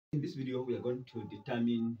In this video, we are going to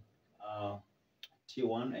determine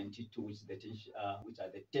T1 and T2, which are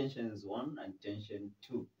the tensions 1 and tension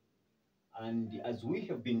 2. And as we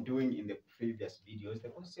have been doing in the previous videos, the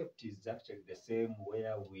concept is actually the same,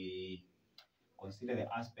 where we consider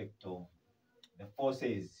the aspect of the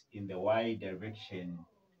forces in the y direction.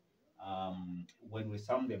 When we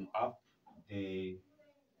sum them up, the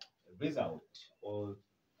result or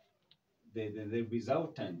the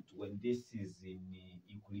resultant, when this is in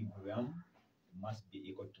equilibrium, must be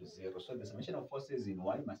equal to 0. So the summation of forces in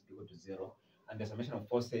y must be equal to 0, and the summation of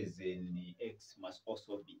forces in x must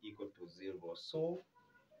also be equal to 0. So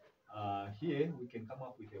here we can come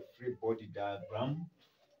up with a free body diagram.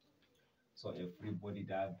 So a free body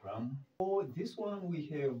diagram. For this one, we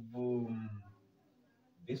have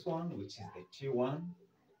this one, which is the T1.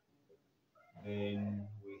 Then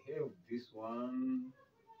we have this one,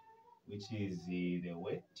 which is the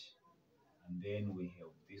weight. And then we have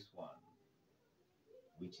this one,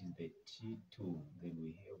 which is the T2. Then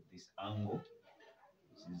we have this angle,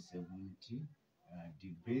 which is 70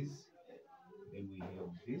 degrees. Then we have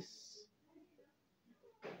this,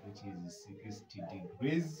 which is 60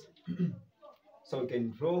 degrees. So we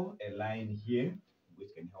can draw a line here,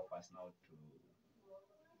 which can help us now to,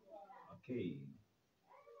 okay,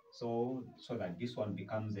 so that this one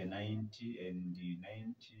becomes a 90, and the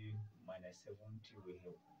 90 minus 70, we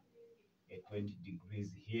have a 20 degrees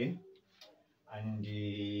here. And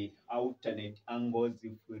the alternate angles,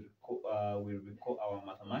 if we recall our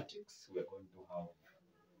mathematics, we're going to have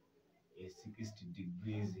a 60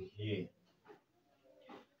 degrees here.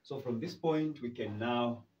 So from this point, we can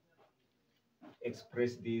now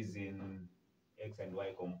express these in x and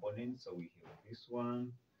y components. So we have this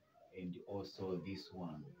one and also this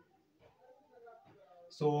one.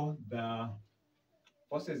 So the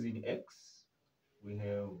forces in x, we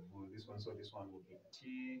have this one. So this one will be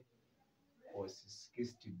t cos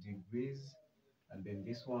 60 degrees, and then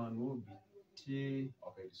this one will be t,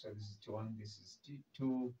 okay, so this is T1, this is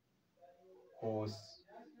T2 cos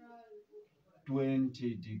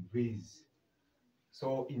 20 degrees.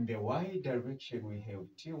 So in the y direction, we have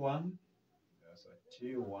T1, so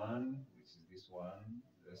T1, which is this one,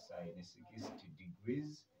 the sine is 60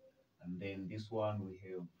 degrees, and then this one we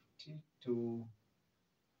have T2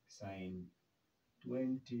 sine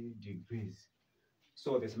 20 degrees.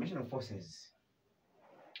 So the summation of forces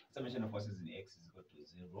in x is equal to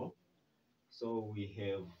 0. So we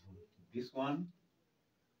have this one.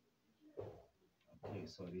 Okay,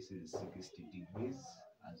 so this is 60 degrees,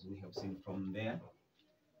 as we have seen from there.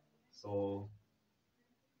 So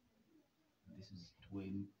this is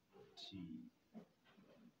 20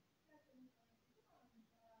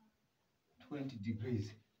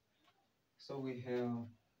 degrees. So we have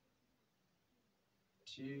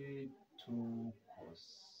T2 cos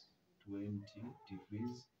 20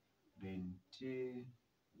 degrees, then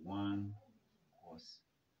T1 cos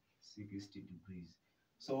 60 degrees.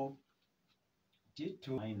 So T2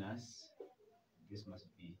 minus this must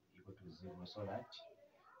be equal to 0, so that,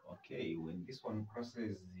 okay, when this one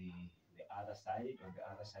crosses the other side, on the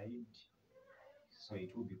other side, so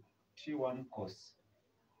it will be T1 cos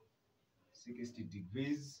 60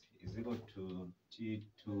 degrees is equal to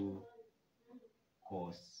T2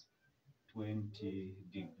 cos 20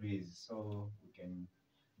 degrees. So we can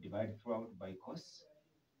divide throughout by cos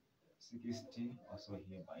 60, also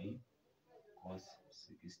here by cos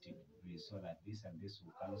 60 degrees, so that this and this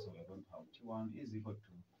will cancel. We're going to have T1 is equal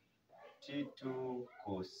to T2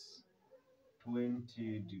 cos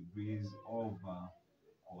 20 degrees over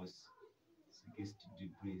cos 60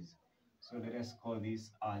 degrees. So let us call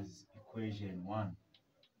this as equation 1.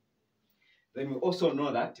 Then we also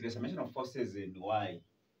know that the summation of forces in y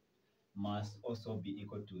must also be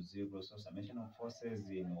equal to 0. So summation of forces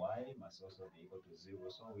in y must also be equal to 0.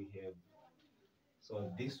 So we have,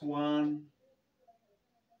 so this one,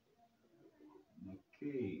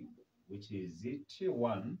 okay, which is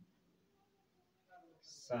T1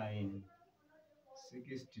 sine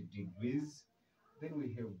 60 degrees. Then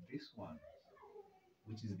we have this one,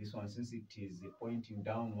 which is this one. Since it is pointing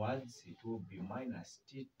downwards, it will be minus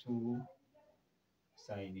T2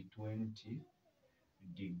 sine 20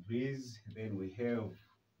 degrees. Then we have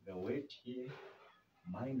the weight here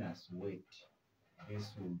minus weight.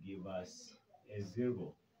 This will give us a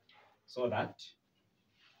 0. So that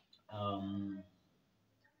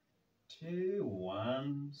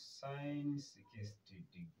T1 sine 60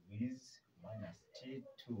 degrees minus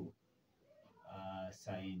T2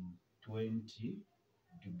 sine 20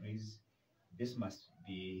 degrees, this must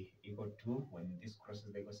be equal to, when this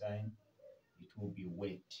crosses the cosine, it will be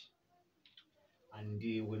weight. And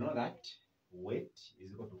we know that weight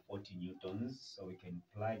is equal to newtons. So we can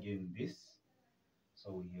plug in this.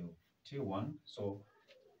 So we have T1. So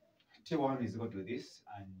T1 is equal to this,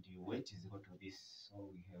 and the weight is equal to this. So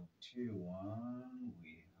we have T1,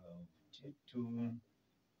 we have T2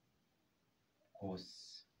 cos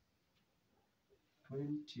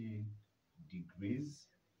 20 degrees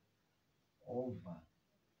over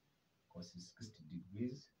cos 60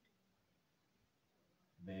 degrees.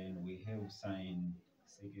 Then we have sine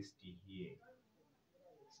 60 here.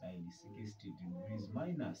 Sine 60 degrees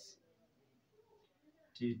minus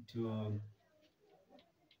T2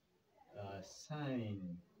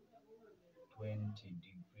 sine 20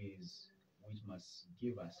 degrees, which must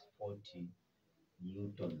give us 40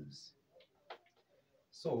 newtons.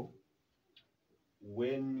 So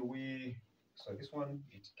this one,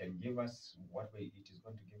 it can give us what way it is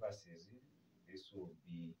going to give us is this will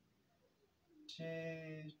be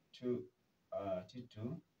T2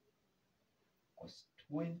 cos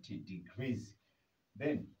 20 degrees,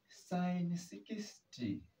 then sine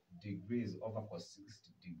 60 degrees over cos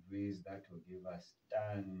 60 degrees, that will give us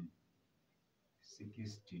tan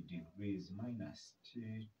 60 degrees minus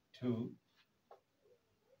T2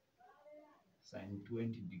 sine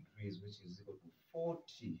 20 degrees, which is equal to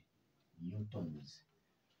 40 newtons.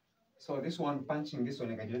 So this one, punching this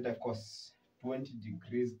one in calculator, cos 20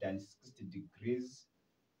 degrees times 60 degrees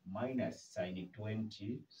minus sine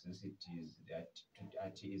 20, since it is that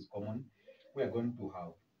is common, we are going to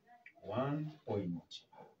have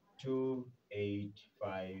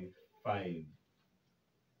 1.2855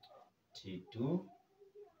 T2,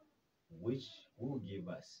 which will give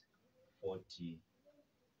us 40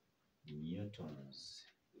 newtons,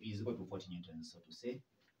 is equal to 40 newtons, so to say.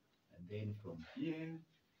 And then from here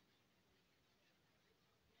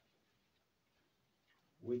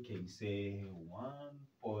we can say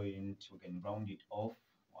we can round it off,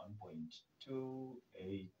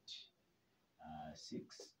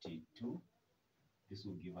 1.2862. This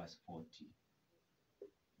will give us 40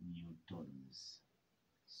 newtons.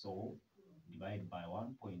 So divide by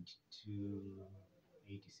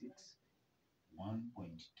 1.286,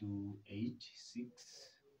 1.286.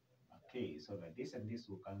 Okay, so that this and this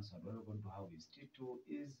will cancel. What we're going to have is T2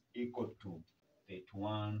 is equal to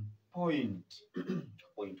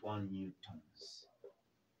 31.1 newtons.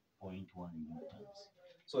 0.1 newtons.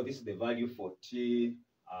 So this is the value for T2.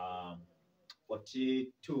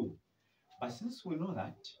 But since we know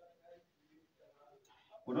that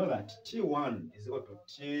T1 is equal to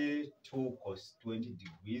T2 cos 20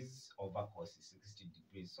 degrees over cos 60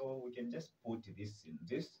 degrees. So we can just put this in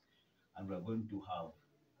this, and we're going to have,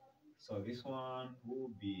 so this one will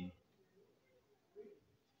be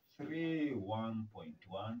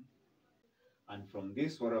 31.1. And from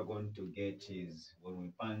this, what we're going to get is, when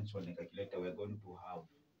we punch on the calculator, we're going to have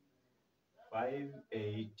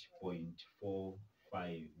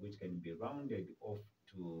 58.45, which can be rounded off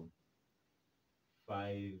to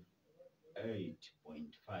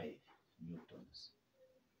 58.5 newtons.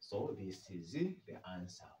 So this is the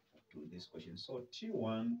answer to this question. So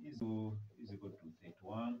T1 is equal to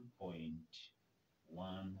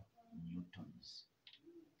 31.1 newtons.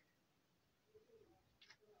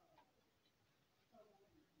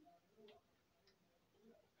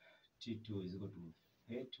 T2 is equal to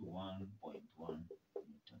 31.1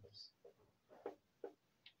 newtons.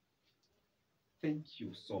 Thank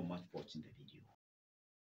you so much for watching the video.